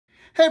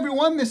Hey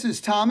everyone, this is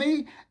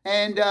Tommy,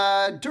 and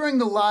during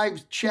the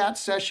live chat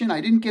session,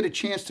 I didn't get a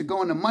chance to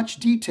go into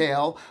much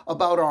detail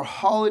about our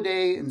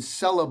holiday and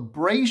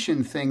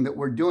celebration thing that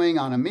we're doing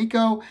on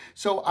Amico,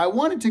 so I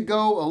wanted to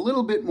go a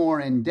little bit more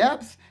in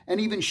depth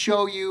and even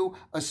show you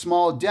a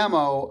small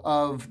demo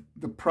of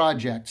the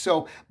project.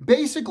 So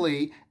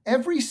basically,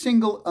 every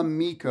single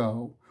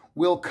Amico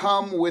will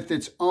come with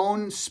its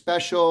own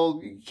special,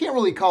 you can't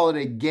really call it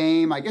a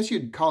game, I guess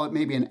you'd call it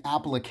maybe an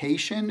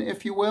application,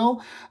 if you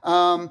will,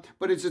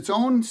 but it's its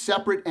own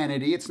separate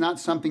entity. It's not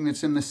something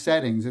that's in the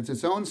settings. It's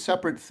its own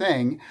separate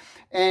thing,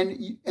 and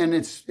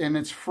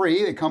it's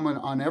free. They come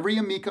on every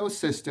Amico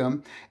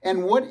system,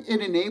 and what it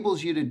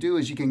enables you to do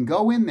is you can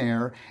go in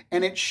there,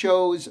 and it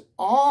shows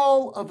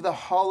all of the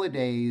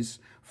holidays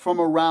from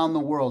around the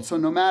world. So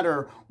no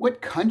matter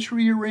what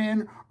country you're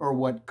in or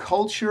what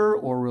culture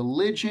or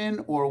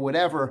religion or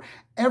whatever,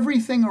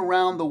 everything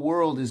around the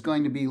world is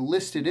going to be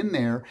listed in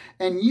there,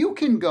 and you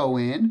can go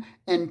in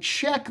and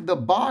check the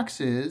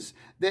boxes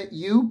that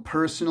you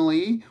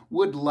personally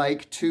would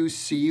like to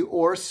see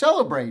or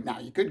celebrate. Now,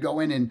 you could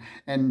go in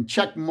and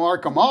check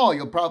mark them all.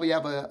 You'll probably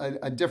have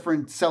a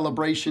different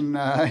celebration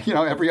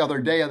every other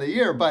day of the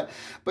year, but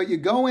you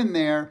go in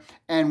there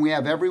and we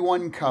have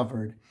everyone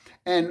covered.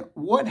 And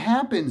what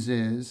happens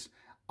is,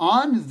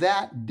 on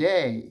that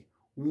day,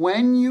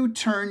 when you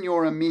turn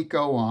your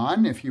Amico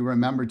on, if you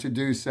remember to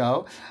do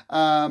so,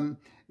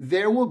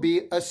 there will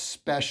be a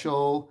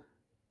special,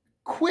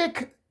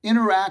 quick,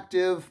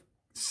 interactive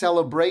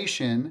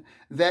celebration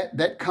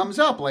that comes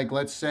up. Like,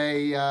 let's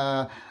say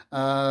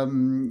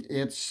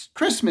it's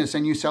Christmas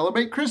and you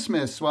celebrate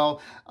Christmas.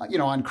 Well,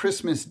 on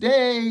Christmas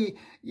Day,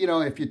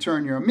 if you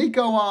turn your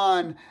Amico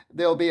on,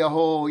 there'll be a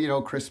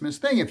whole, Christmas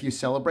thing. If you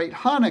celebrate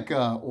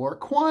Hanukkah or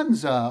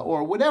Kwanzaa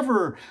or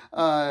whatever,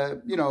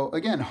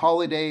 again,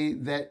 holiday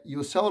that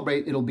you'll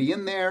celebrate, it'll be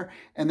in there,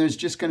 and there's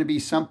just going to be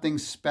something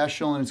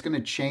special, and it's going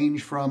to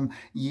change from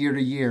year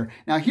to year.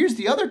 Now, here's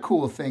the other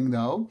cool thing,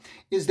 though,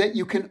 is that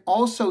you can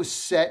also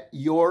set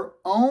your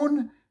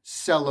own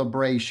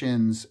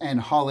celebrations and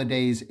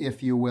holidays,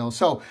 if you will.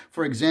 So,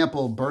 for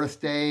example,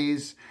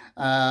 birthdays,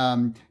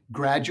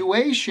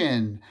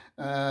 graduation,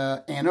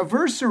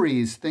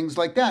 anniversaries, things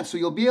like that. So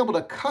you'll be able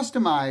to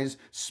customize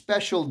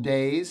special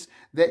days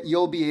that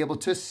you'll be able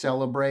to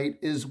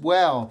celebrate as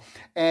well.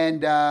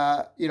 And,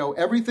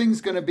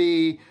 everything's going to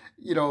be,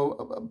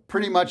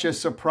 pretty much a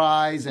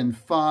surprise and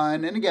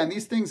fun. And again,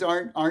 these things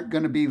aren't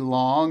going to be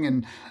long,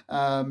 and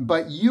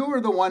but you are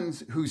the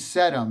ones who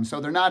set them, so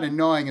they're not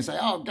annoying and say,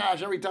 oh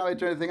gosh, every time I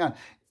turn the thing on.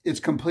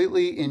 It's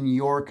completely in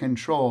your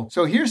control.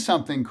 So here's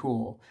something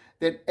cool,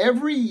 that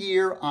every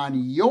year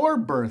on your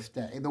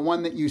birthday, the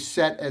one that you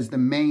set as the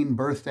main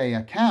birthday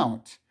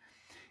account,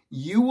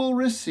 you will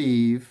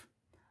receive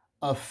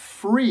a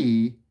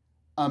free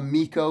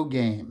Amico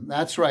game.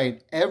 That's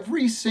right.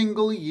 Every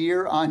single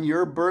year on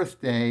your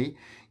birthday,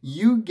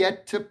 you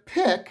get to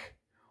pick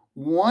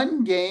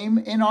one game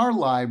in our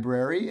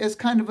library as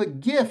kind of a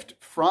gift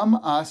from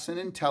us and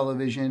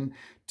Intellivision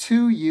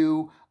to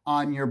you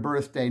on your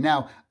birthday.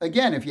 Now,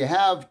 again, if you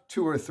have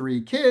 2 or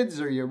 3 kids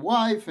or your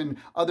wife and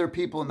other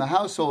people in the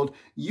household,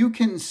 you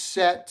can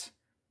set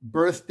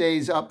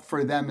birthdays up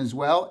for them as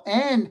well.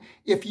 And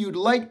if you'd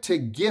like to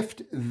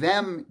gift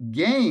them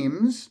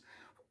games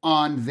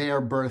on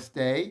their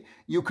birthday,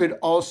 you could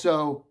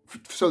also,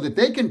 so that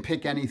they can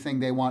pick anything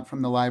they want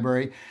from the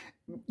library,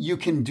 you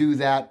can do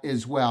that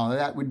as well.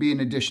 That would be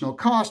an additional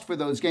cost for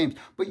those games,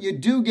 but you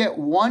do get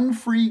one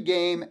free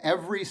game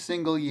every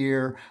single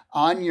year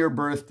on your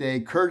birthday,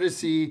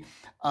 courtesy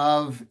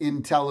of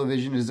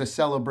Intellivision, as a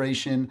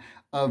celebration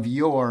of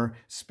your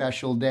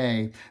special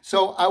day.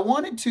 So I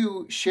wanted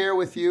to share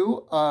with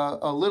you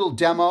a little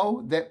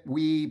demo that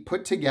we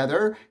put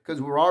together,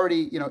 because we're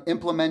already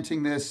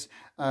implementing this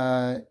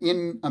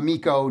in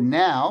Amico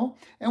now,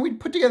 and we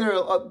put together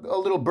a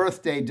little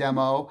birthday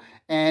demo,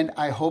 and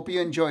I hope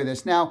you enjoy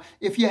this. Now,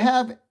 if you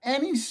have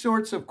any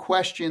sorts of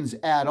questions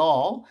at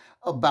all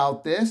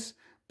about this,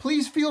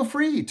 please feel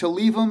free to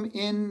leave them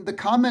in the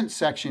comments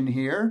section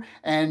here.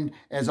 And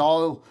as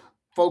all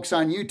folks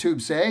on YouTube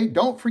say,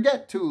 don't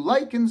forget to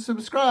like and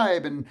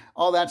subscribe and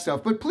all that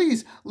stuff. But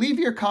please leave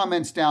your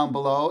comments down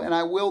below, and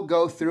I will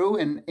go through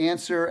and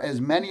answer as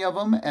many of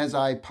them as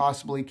I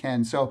possibly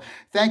can. So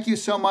thank you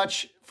so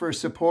much for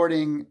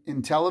supporting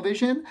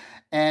Intellivision,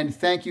 and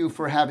thank you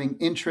for having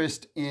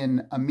interest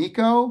in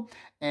Amico,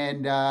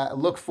 and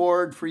look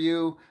forward for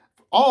you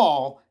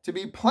all to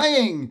be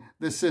playing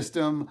the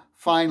system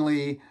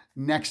finally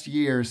next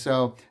year.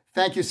 So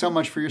thank you so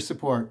much for your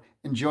support.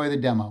 Enjoy the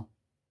demo.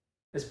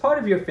 As part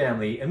of your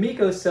family,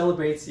 Amico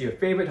celebrates your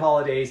favorite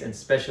holidays and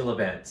special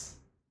events.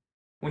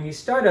 When you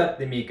start up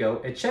the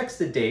Amico, it checks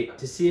the date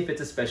to see if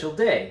it's a special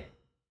day.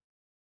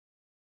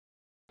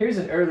 Here's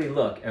an early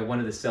look at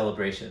one of the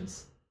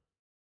celebrations.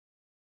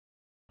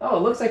 Oh,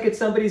 it looks like it's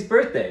somebody's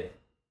birthday.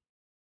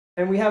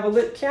 And we have a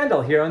lit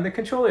candle here on the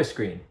controller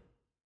screen.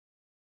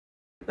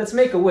 Let's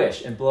make a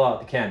wish and blow out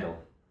the candle.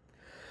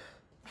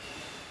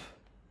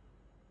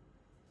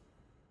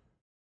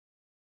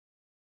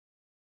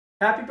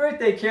 Happy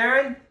birthday,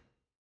 Karen!